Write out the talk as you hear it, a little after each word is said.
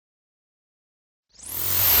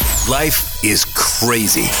Life is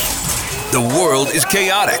crazy. The world is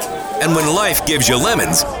chaotic. And when life gives you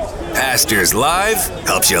lemons, Pastors Live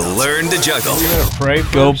helps you learn to juggle. Pray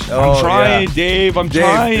first. I'm trying, Dave. I'm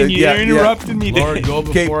trying. You interrupted me, Dave. Lord, go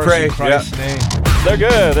before us in Christ's name. They're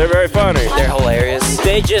good. They're very funny. They're hilarious.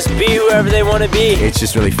 They just be whoever they want to be. It's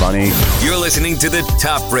just really funny. You're listening to the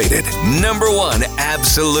top-rated, #1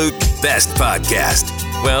 absolute best podcast.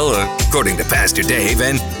 Well, according to Pastor Dave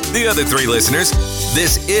and the other 3 listeners,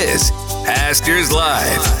 this is Pastors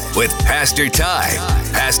Live with Pastor Ty,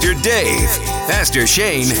 Pastor Dave, Pastor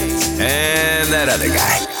Shane, and that other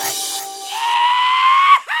guy.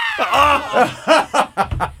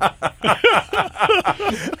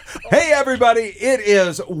 Hey, everybody. It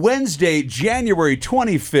is Wednesday, January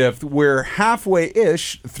 25th. We're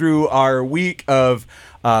halfway-ish through our week of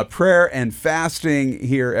prayer and fasting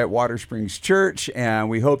here at Watersprings Church, and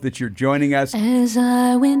we hope that you're joining us. As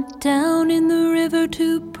I went down in the river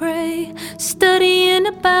to pray, studying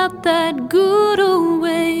about that good old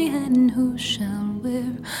way, and who shall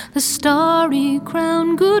wear the starry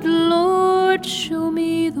crown? Good Lord, show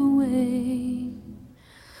me the way.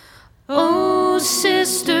 Oh,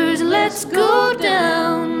 sisters, let's go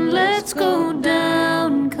down,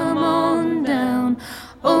 come on down.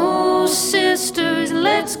 Oh, sisters,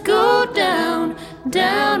 let's go down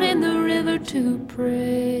in the river to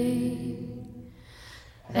pray.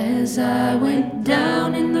 As I went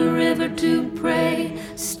down in the river to pray,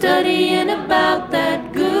 studying about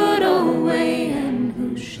that good old way, and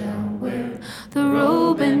who shall wear the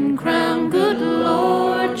robe and crown? Good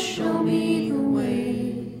Lord, show me the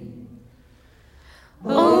way.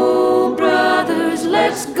 Oh, brothers,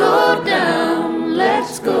 let's go down,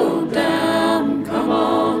 come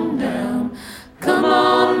on down. Come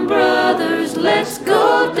on, brothers, let's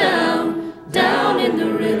go down in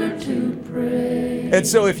the river to pray. And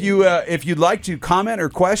so if you'd like to comment or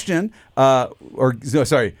question, not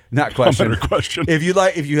question. If you'd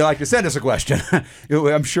like to send us a question,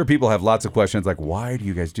 I'm sure people have lots of questions like, why do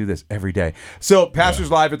you guys do this every day? So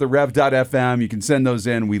Pastors Live at the rev.fm, you can send those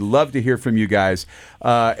in. We love to hear from you guys.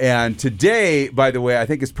 And today, by the way, I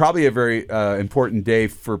think is probably a very important day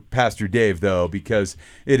for Pastor Dave, though, because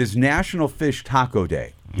it is National Fish Taco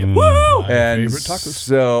Day. Woo! And favorite tacos.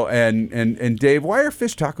 So and Dave, why are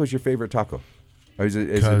fish tacos your favorite taco?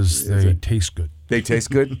 Because they taste good. They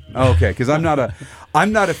taste good? Oh, okay, because I'm not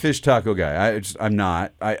a fish taco guy. I'm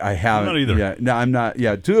not. I haven't. I'm not either. Yeah, no, I'm not.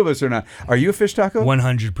 Yeah, 2 of us are not. Are you a fish taco?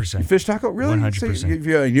 100%. Fish taco? Really? 100%.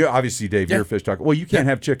 So you obviously, Dave, you're a fish taco. Well, you can't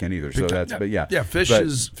have chicken either, so that's. But yeah. Yeah, fish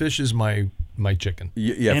is my chicken.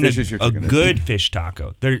 Yeah, and fish is your chicken. A good fish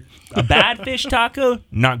taco. A bad fish taco,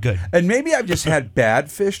 not good. And maybe I've just had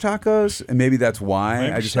bad fish tacos, and maybe that's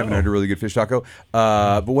why I just haven't had a really good fish taco.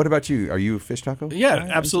 But what about you? Are you a fish taco? Yeah,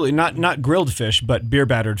 absolutely. Not grilled fish, but beer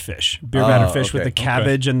battered fish. Beer battered fish with the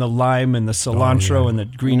cabbage and the lime and the cilantro and the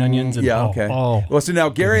green onions. And, okay. Well, so now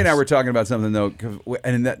Gary and I were talking about something though,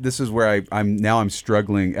 and this is where I'm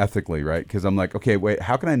struggling ethically, right? Because I'm like, okay, wait,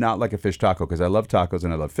 how can I not like a fish taco? Because I love tacos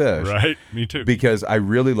and I love fish. Right, me too. Because I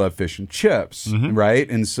really love fish and chips, right?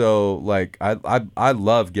 And so like I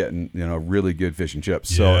love getting really good fish and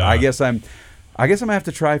chips. So I guess I'm gonna have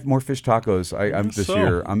to try more fish tacos. This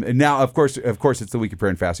year. And now, of course, it's the week of prayer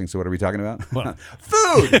and fasting. So what are we talking about?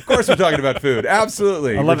 Food. Of course, we're talking about food.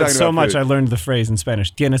 Absolutely. I love it so much. I learned the phrase in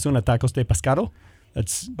Spanish. ¿Tienes una tacos de pescado?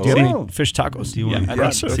 That's fish tacos.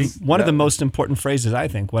 It's one of the most important phrases, I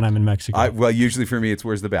think, when I'm in Mexico. Well, usually for me, it's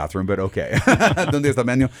where's the bathroom, but okay. ¿Dónde está el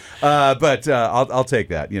menú? But I'll take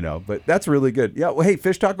that, But that's really good. Yeah. Well, hey,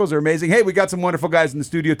 fish tacos are amazing. Hey, we got some wonderful guys in the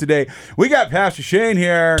studio today. We got Pastor Shane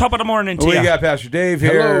here. Top of the morning to you. We got Pastor Dave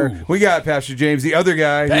here. Hello. We got Pastor James, the other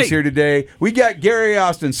guy who's here today. We got Gary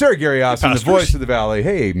Austin, Sir Gary Austin, the voice of the Valley.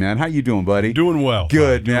 Hey, man, how you doing, buddy? Doing well.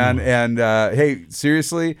 Good, man. And hey,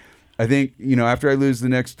 seriously, I think after I lose the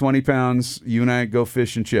next 20 pounds, you and I go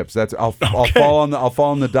fish and chips. I'll fall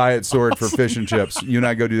on the diet sword for fish and chips. You and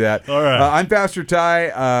I go do that. All right. I'm Pastor Ty.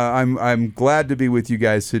 I'm glad to be with you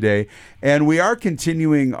guys today, and we are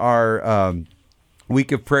continuing our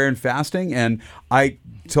week of prayer and fasting. And I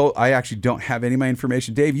actually don't have any of my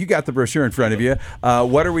information. Dave, you got the brochure in front of you.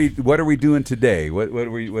 What are we doing today? What are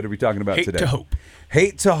we talking about today? Hate to hope.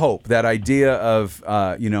 Hate to hope, that idea of,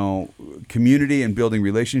 community and building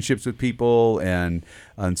relationships with people. And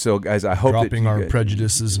so, guys, I hope dropping our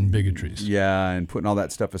prejudices and bigotries. Yeah, and putting all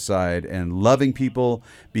that stuff aside and loving people,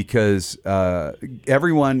 because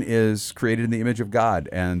everyone is created in the image of God,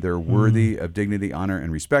 and they're worthy of dignity, honor,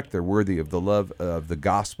 and respect. They're worthy of the love of the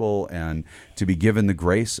gospel and to be given the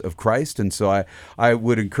grace of Christ. And so I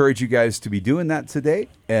would encourage you guys to be doing that today.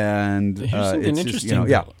 And here's something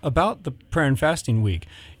interesting about the prayer and fasting week.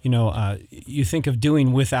 You think of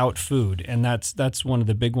doing without food, and that's one of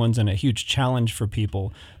the big ones and a huge challenge for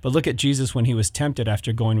people. But look at Jesus when he was tempted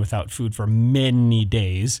after going without food for many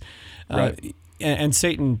days. Right. And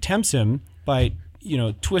Satan tempts him by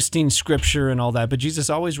twisting scripture and all that, but Jesus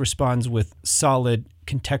always responds with solid,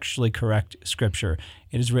 contextually correct scripture.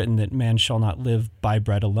 It is written that man shall not live by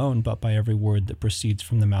bread alone, but by every word that proceeds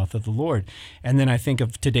from the mouth of the Lord. And then I think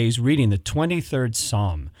of today's reading, the 23rd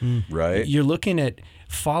Psalm. Right. You're looking at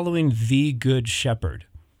following the good shepherd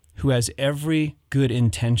who has every good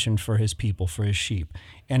intention for his people, for his sheep.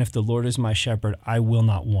 And if the Lord is my shepherd, I will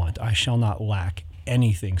not want. I shall not lack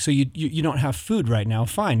anything. So you don't have food right now,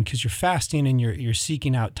 fine, because you're fasting and you're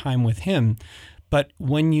seeking out time with him. But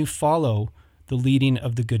when you follow the leading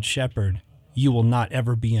of the good shepherd, you will not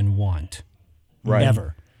ever be in want. Right.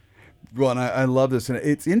 Never. Well, and I love this, and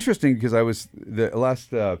it's interesting because I was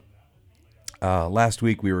last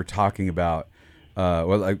week we were talking about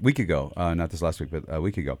a week ago, not this last week, but a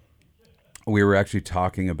week ago, we were actually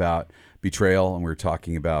talking about betrayal, and we were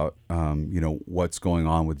talking about what's going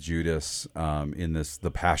on with Judas in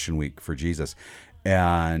the Passion Week for Jesus,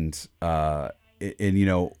 and to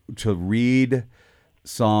read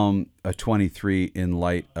Psalm 23 in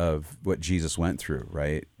light of what Jesus went through,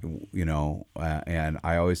 right? And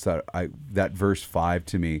I always thought that verse 5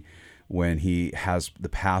 to me, when he has the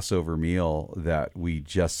Passover meal that we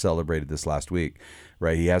just celebrated this last week,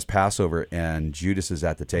 right? He has Passover and Judas is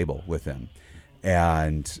at the table with him.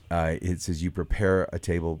 And it says, you prepare a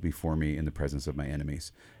table before me in the presence of my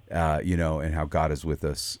enemies, and how God is with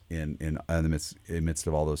us in the midst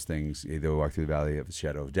of all those things. Though we walk through the valley of the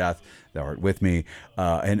shadow of death, thou art with me,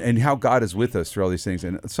 and how God is with us through all these things.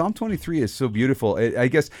 And Psalm 23 is so beautiful. I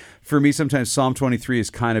guess for me, sometimes Psalm 23 has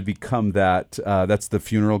kind of become that's the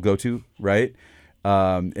funeral go-to, right?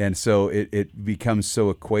 And so it becomes so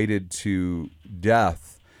equated to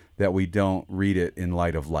death that we don't read it in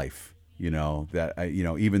light of life.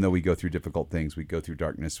 Even though we go through difficult things, we go through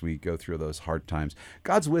darkness, we go through those hard times,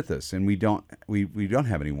 God's with us, and we don't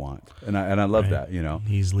have any want, and I love that.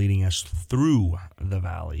 He's leading us through the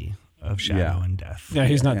valley of shadow and death. Yeah,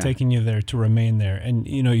 he's not taking you there to remain there. And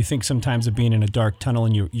you think sometimes of being in a dark tunnel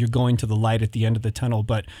and you're going to the light at the end of the tunnel,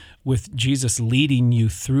 but with Jesus leading you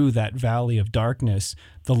through that valley of darkness,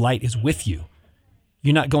 the light is with you.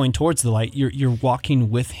 You're not going towards the light, you're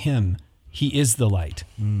walking with him. He is the light,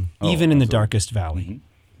 even in the darkest valley.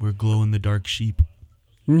 Mm-hmm. We're glow-in-the-dark sheep.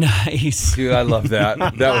 Nice. Dude, I love that.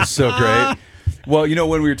 That was so great. Well,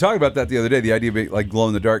 when we were talking about that the other day, the idea of like glow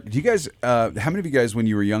in the dark, do you guys, how many of you guys when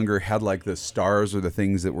you were younger had like the stars or the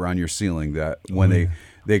things that were on your ceiling that when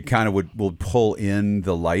they kind of would pull in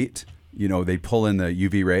the light, they'd pull in the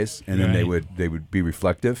UV rays and then they would be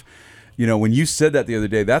reflective? When you said that the other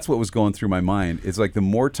day, that's what was going through my mind. It's like the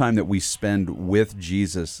more time that we spend with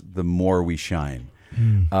Jesus, the more we shine.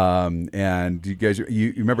 And you guys,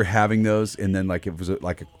 you remember having those, and then like it was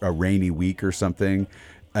like a rainy week or something,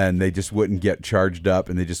 and they just wouldn't get charged up,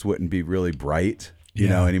 and they just wouldn't be really bright,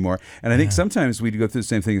 anymore. And I think sometimes we go through the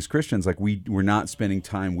same thing as Christians. Like we're not spending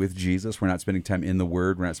time with Jesus. We're not spending time in the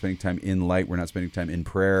Word. We're not spending time in light. We're not spending time in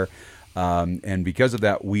prayer. And because of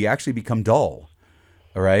that, we actually become dull.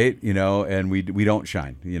 All right, and we don't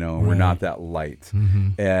shine, we're not that light.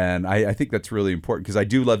 Mm-hmm. And I think that's really important because I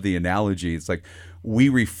do love the analogy. It's like we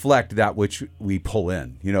reflect that which we pull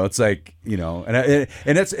in. It's like, and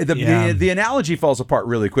it's the analogy falls apart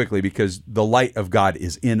really quickly because the light of God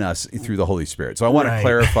is in us through the Holy Spirit. So I want to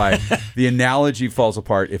clarify the analogy falls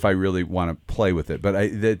apart if I really want to play with it. But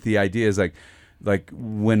the idea is like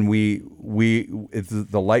when the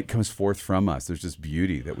light comes forth from us, there's this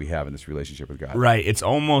beauty that we have in this relationship with God. Right. It's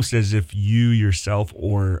almost as if you yourself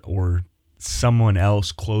or someone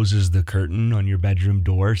else closes the curtain on your bedroom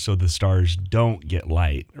door so the stars don't get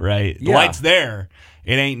light, right? The light's there.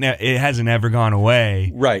 It hasn't ever gone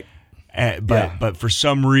away. Right. But for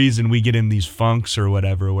some reason we get in these funks or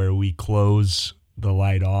whatever where we close the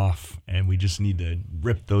light off, and we just need to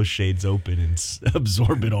rip those shades open and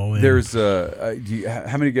absorb it all in. There's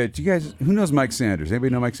how many guys? Do you guys? Who knows Mike Sanders?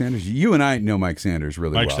 Anybody know Mike Sanders? You and I know Mike Sanders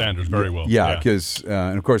really well. Mike Sanders very well. Yeah, because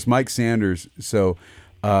and of course Mike Sanders. So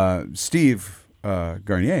Steve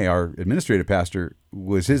Garnier, our administrative pastor,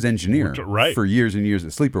 was his engineer for years and years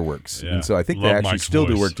at Sleeper Works, and so I think they actually Mike's still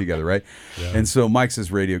do work together, right? Yeah. And so Mike's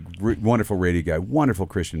this wonderful radio guy, wonderful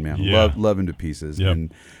Christian man, love him to pieces,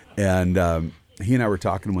 and he and I were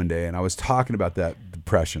talking one day, and I was talking about that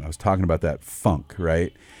depression. I was talking about that funk,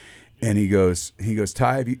 right? And he goes,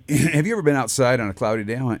 Ty, have you ever been outside on a cloudy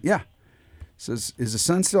day? I went, yeah. He says, is the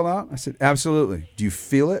sun still out? I said, absolutely. Do you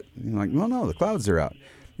feel it? And I'm like, well, no, the clouds are out.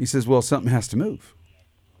 He says, well, something has to move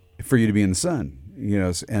for you to be in the sun.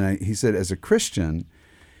 he said, as a Christian,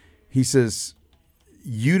 he says,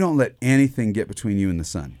 you don't let anything get between you and the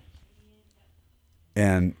Son.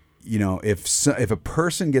 And if a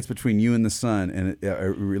person gets between you and the Son, and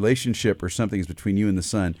a relationship or something is between you and the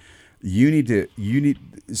Son, you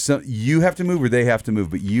have to move or they have to move,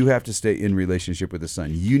 but you have to stay in relationship with the Son.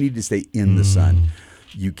 You need to stay in the Son.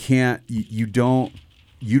 You can't. You don't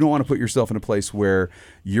want to put yourself in a place where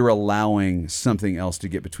you're allowing something else to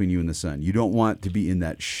get between you and the Son. You don't want to be in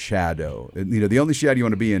that shadow. The only shadow you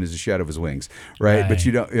want to be in is the shadow of His wings, right? But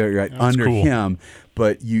you don't under cool. Him.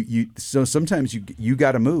 But so sometimes you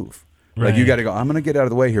got to move. Right. Like you got to go, I'm going to get out of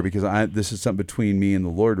the way here because this is something between me and the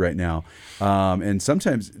Lord right now. And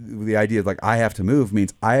sometimes the idea of I have to move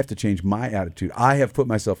means I have to change my attitude. I have put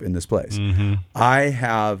myself in this place. Mm-hmm.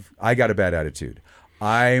 I got a bad attitude.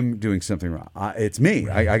 I'm doing something wrong. It's me.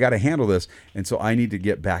 Right. I got to handle this. And so I need to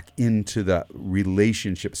get back into the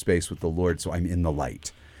relationship space with the Lord so I'm in the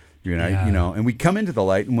light. And we come into the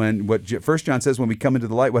light, and what 1 John says, when we come into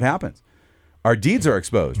the light, what happens? Our deeds are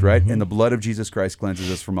exposed, right? Mm-hmm. And the blood of Jesus Christ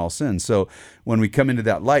cleanses us from all sin. So when we come into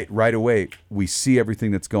that light, right away, we see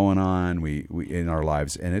everything that's going on we in our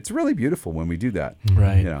lives. And it's really beautiful when we do that.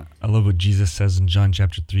 Right. I love what Jesus says in John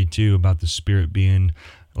chapter 3, too, about the Spirit being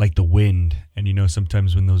like the wind. And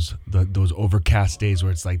sometimes when those overcast days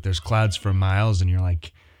where it's like there's clouds for miles and you're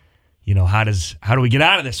like, how do we get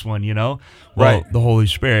out of this one, Well, right. The Holy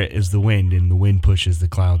Spirit is the wind, and the wind pushes the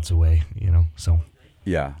clouds away, so.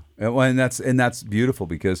 Yeah. And that's beautiful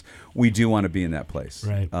because we do want to be in that place.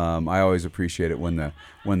 Right. I always appreciate it when the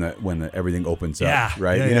everything opens up.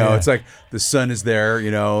 Right. Yeah, it's like the sun is there.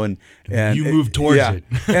 And you move towards it.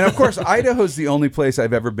 And of course, Idaho's the only place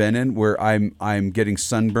I've ever been in where I'm getting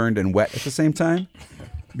sunburned and wet at the same time,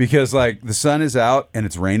 because the sun is out and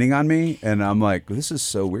it's raining on me, and I'm like, this is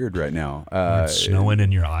so weird right now. It's snowing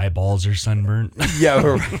and your eyeballs are sunburnt.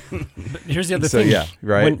 Yeah. But here's the other thing. Yeah.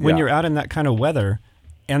 Right. When you're out in that kind of weather,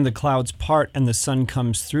 and the clouds part and the sun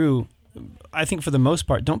comes through, I think for the most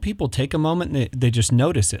part, don't people take a moment and they just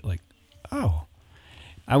notice it? Like, oh.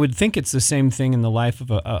 I would think it's the same thing in the life of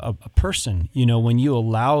a person. When you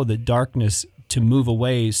allow the darkness to move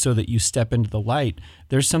away so that you step into the light,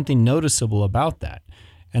 there's something noticeable about that.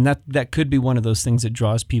 And that could be one of those things that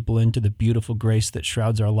draws people into the beautiful grace that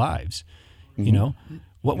shrouds our lives. Mm-hmm.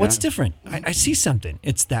 What's different? I see something.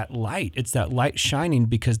 It's that light. It's that light shining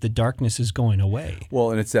because the darkness is going away.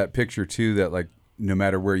 Well, and it's that picture too that no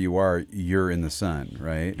matter where you are, you're in the sun,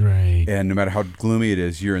 right? Right. And no matter how gloomy it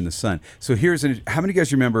is, you're in the sun. So how many of you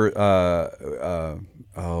guys remember?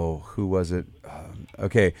 Who was it?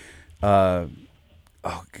 Okay.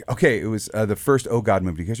 It was the first Oh God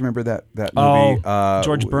movie. Do you guys remember that movie?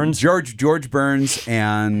 George Burns. George Burns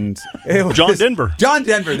and John Denver. John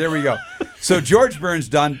Denver. There we go. So George Burns,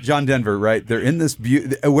 John Denver, right? They're in this.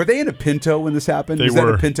 Were they in a Pinto when this happened? They were.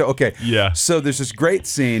 That a Pinto? Okay. Yeah. So there's this great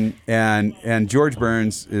scene, and George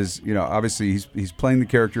Burns is, obviously he's playing the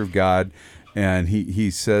character of God. And he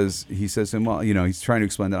says to him, well, he's trying to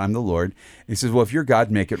explain that I'm the Lord. And he says, well, if you're God,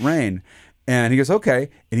 make it rain. And he goes, okay.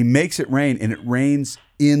 And he makes it rain, and it rains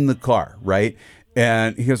in the car, right?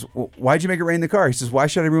 And he goes, well, why'd you make it rain in the car? He says, why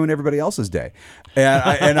should I ruin everybody else's day?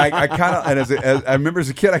 And I kind of, as I remember as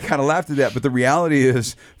a kid, I kind of laughed at that. But the reality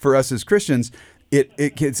is, for us as Christians,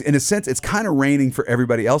 it's in a sense, it's kind of raining for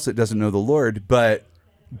everybody else that doesn't know the Lord. But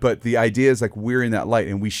the idea is we're in that light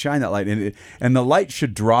and we shine that light, and the light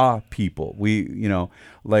should draw people. The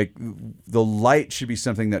light should be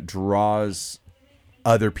something that draws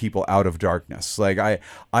other people out of darkness. I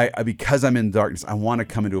because I'm in darkness, I want to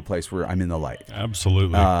come into a place where I'm in the light.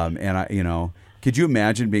 Absolutely. And could you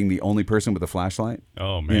imagine being the only person with a flashlight?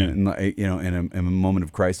 Oh man. In a moment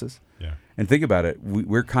of crisis. Yeah. And think about it.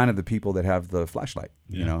 We're kind of the people that have the flashlight.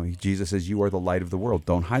 Yeah. Jesus says, "You are the light of the world.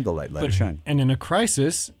 Don't hide the light. Let it shine." And in a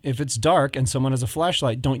crisis, if it's dark and someone has a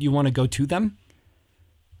flashlight, don't you want to go to them?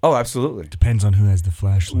 Oh, absolutely. Depends on who has the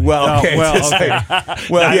flashlight. Well, okay.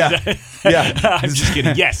 Yeah. I'm just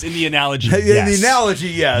kidding. Yes, in the analogy. In Yes. the analogy,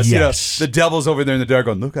 yes. Yes. The devil's over there in the dark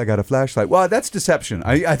going, look, I got a flashlight. Well, that's deception.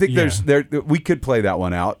 I think we could play that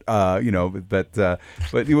one out, but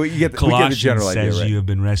you get the general idea, says right? you have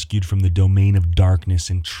been rescued from the domain of darkness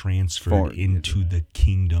and transferred into the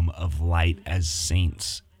kingdom of light as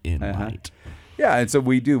saints in light. Yeah, and so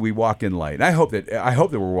we walk in light. I hope that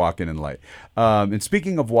we're walking in light. And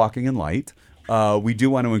speaking of walking in light, we do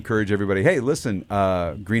want to encourage everybody. Hey, listen,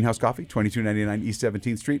 Greenhouse Coffee, 2299 East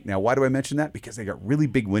 17th Street. Now, why do I mention that? Because they got really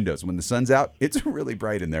big windows. When the sun's out, it's really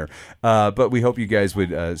bright in there. But we hope you guys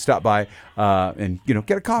would stop by and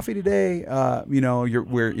get a coffee today.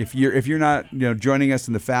 If you're not joining us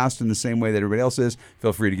in the fast in the same way that everybody else is,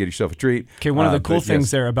 feel free to get yourself a treat. Okay, one of the cool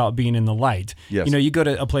things there about being in the light. Yes. You go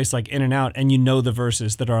to a place like In-N-Out and you know the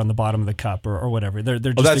verses that are on the bottom of the cup or whatever. They're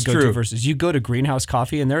just that's the go-to true. verses. You go to Greenhouse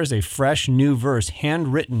Coffee and there is a fresh new verse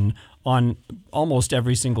handwritten on almost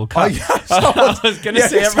every single cup. I was going to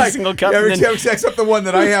say every single cup. Except the one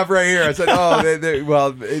that I have right here. I said,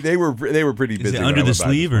 they were pretty busy. Is it under the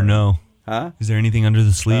sleeve or no? Huh? Is there anything under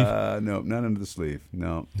the sleeve? No, not under the sleeve.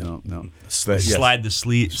 No. But slide the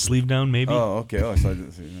sleeve down, maybe. Oh, okay. Oh, slide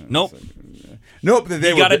the sleeve. Nope. Nope.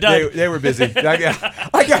 They were busy. I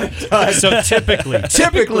got it done. So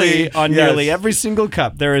typically on nearly every single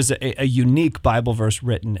cup, there is a unique Bible verse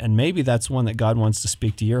written, and maybe that's one that God wants to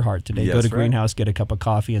speak to your heart today. Yes, Go to right. Greenhouse, get a cup of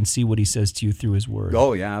coffee, and see what He says to you through His Word.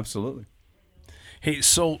 Oh, yeah, absolutely. Hey,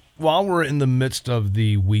 so while we're in the midst of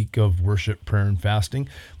the week of worship, prayer, and fasting,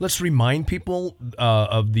 let's remind people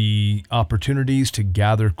of the opportunities to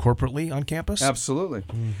gather corporately on campus. Absolutely.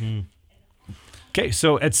 Mm-hmm. Okay,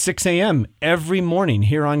 so at 6 a.m. every morning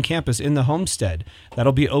here on campus in the homestead,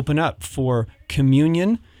 that'll be open up for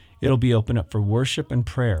communion. It'll be open up for worship and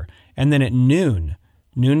prayer. And then at noon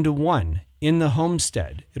to 1, in the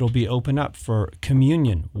homestead, it'll be open up for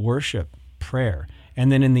communion, worship, prayer.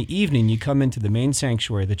 And then in the evening, you come into the main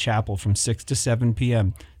sanctuary, the chapel, from 6 to 7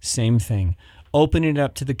 p.m. Same thing. Open it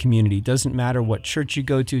up to the community. Doesn't matter what church you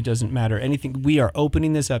go to. Doesn't matter anything. We are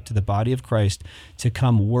opening this up to the body of Christ to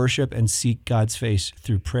come worship and seek God's face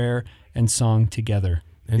through prayer and song together.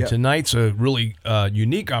 And tonight's a really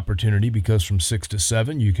unique opportunity because from 6 to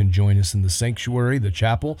 7, you can join us in the sanctuary, the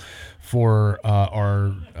chapel, for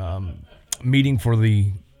our meeting for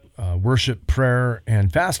the worship, prayer,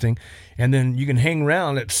 and fasting. And then you can hang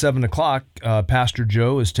around at 7 o'clock. Pastor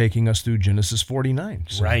Joe is taking us through Genesis 49.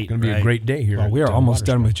 So Right, it's going to be a great day here. Well, we are almost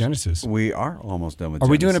done with Watersprings. Genesis. We are almost done with Are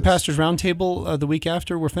Genesis. we doing a pastor's roundtable the week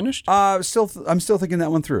after we're finished? I'm still thinking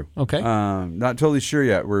that one through. Okay. Not totally sure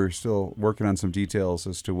yet. We're still working on some details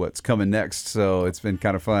as to what's coming next. So it's been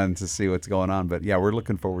kind of fun to see what's going on. But yeah, we're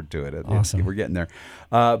looking forward to it. Awesome. We're getting there.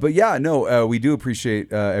 We do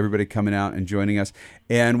appreciate everybody coming out and joining us.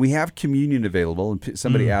 And we have communion available. And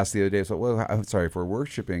somebody asked the other day, I'm sorry, if we're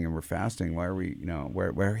worshiping and we're fasting, why are we, why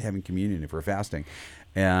are we having communion if we're fasting?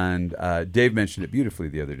 And Dave mentioned it beautifully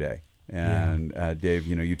the other day. And Dave,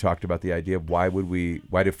 you talked about the idea of why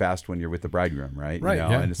do fast when you're with the bridegroom, right? Right.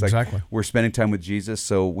 And it's like exactly. we're spending time with Jesus,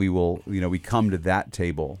 so we will, we come to that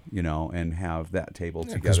table, and have that table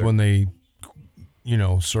together. Because when they,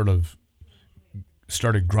 sort of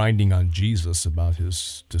started grinding on Jesus about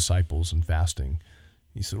his disciples and fasting,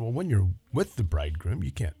 he said, well, when you're with the bridegroom,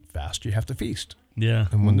 you can't fast, you have to feast. Yeah.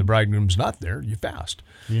 And when the bridegroom's not there, you fast.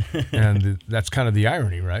 Yeah. And that's kind of the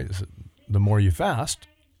irony, right? Is that the more you fast,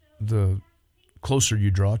 the closer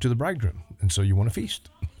you draw to the bridegroom. And so you want to feast.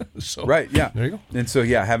 So, right, yeah. There you go. And so,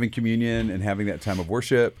 having communion and having that time of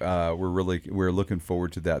worship, we're looking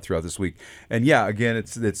forward to that throughout this week. And again,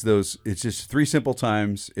 it's just 3 simple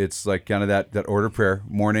times. It's like kind of that order prayer,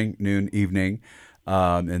 morning, noon, evening.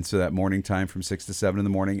 And so that morning time from 6 to 7 in the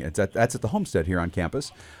morning, that's at the homestead here on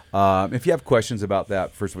campus. If you have questions about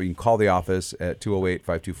that, first of all, you can call the office at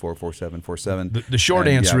 208-524-4747. The short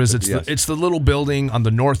answer is it's the little building on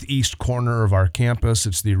the northeast corner of our campus.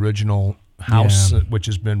 It's the original house, which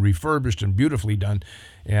has been refurbished and beautifully done.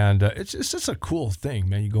 And it's just a cool thing,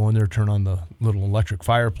 man. You go in there, turn on the little electric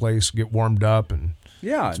fireplace, get warmed up, and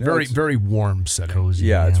it's very warm setting. Cozy.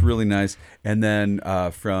 Yeah, it's really nice. And then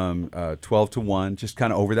from 12 to 1, just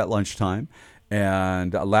kind of over that lunchtime.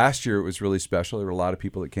 And last year it was really special. There were a lot of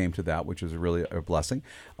people that came to that, which was really a blessing.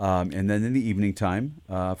 And then in the evening time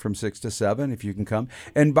from 6 to 7, if you can come.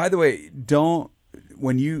 And by the way,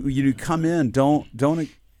 when you come in, don't.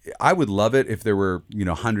 I would love it if there were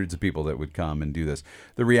hundreds of people that would come and do this.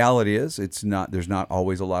 The reality is there's not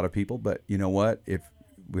always a lot of people, but you know what? If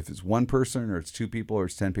it's one person or it's 2 people or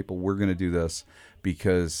it's 10 people, we're going to do this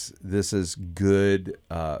because this is good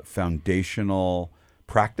foundational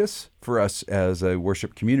practice for us as a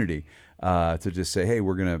worship community. To just say, hey,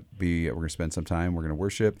 we're gonna spend some time, we're gonna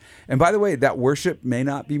worship. And by the way, that worship may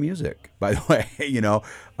not be music. By the way,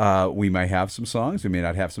 we might have some songs, we may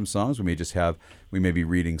not have some songs. We may be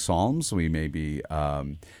reading Psalms, we may be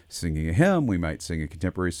singing a hymn, we might sing a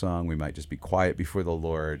contemporary song, we might just be quiet before the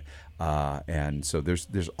Lord. And so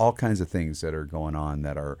there's all kinds of things that are going on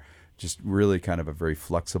that are just really kind of a very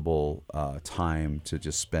flexible time to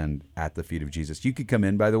just spend at the feet of Jesus. You could come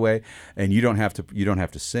in, by the way, and you don't have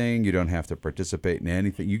to sing, you don't have to participate in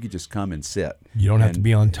anything. You could just come and sit. You don't have to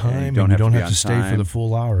be on time, and you don't have to stay for the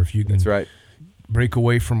full hour. If you can, that's right. Break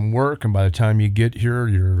away from work, and by the time you get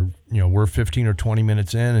here, we're 15 or 20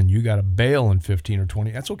 minutes in, and you got to bail in 15 or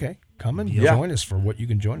 20. That's okay. Come and join us for what you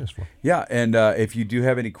can join us for. Yeah, and if you do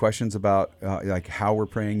have any questions about like how we're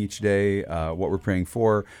praying each day, what we're praying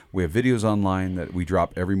for, we have videos online that we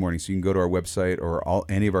drop every morning. So you can go to our website or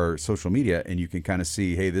any of our social media, and you can kind of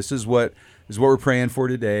see, hey, this is what we're praying for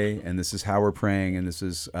today, and this is how we're praying, and this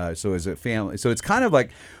is so as a family. So it's kind of like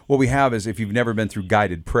what we have is if you've never been through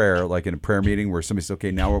guided prayer, like in a prayer meeting where somebody says, okay,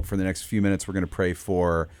 now for the next few minutes we're going to pray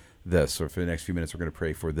for this, or for the next few minutes we're going to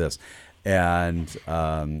pray for this. And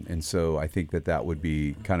so I think that would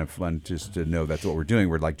be kind of fun just to know that's what we're doing.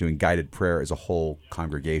 We're like doing guided prayer as a whole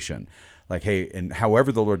congregation. Like, hey, and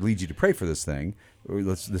however the Lord leads you to pray for this thing,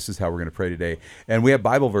 this is how we're going to pray today. And we have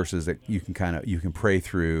Bible verses that you can pray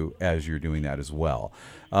through as you're doing that as well.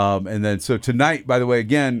 And then so tonight, by the way,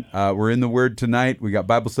 again, we're in the Word tonight. We got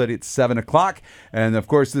Bible study at 7:00, and of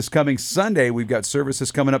course, this coming Sunday, we've got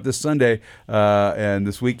services coming up this Sunday and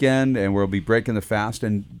this weekend, and we'll be breaking the fast.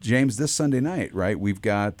 And James, this Sunday night, right? We've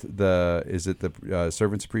got the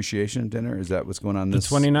Servants Appreciation Dinner. Is that what's going on? The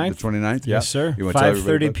 29th. The 29th. Yes, sir.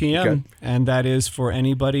 5:30 p.m. Okay. And that is for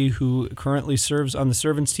anybody who currently serves on the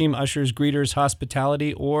servants team, ushers, greeters,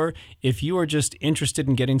 hospitality, or if you are just interested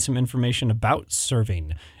in getting some information about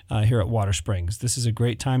serving here at Watersprings. This is a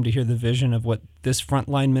great time to hear the vision of what this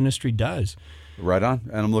frontline ministry does. Right on.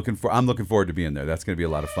 And I'm looking forward to being there. That's going to be a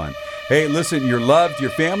lot of fun. Hey, listen, you're loved, your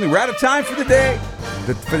family. We're out of time for the day.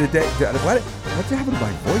 What happened to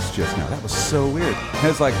my voice just now? That was so weird. I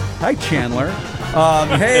was like, hi, Chandler.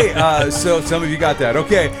 So some of you got that.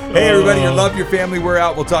 Okay. Hey, everybody, you're loved, your family. We're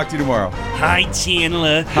out. We'll talk to you tomorrow. Hi,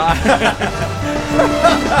 Chandler.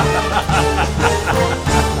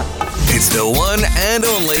 It's the one and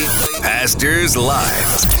only Pastors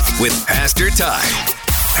Live with Pastor Ty,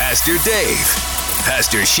 Pastor Dave,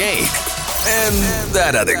 Pastor Shane, and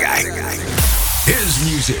that other guy. His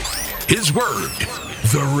music, his word,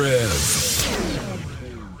 the Rev.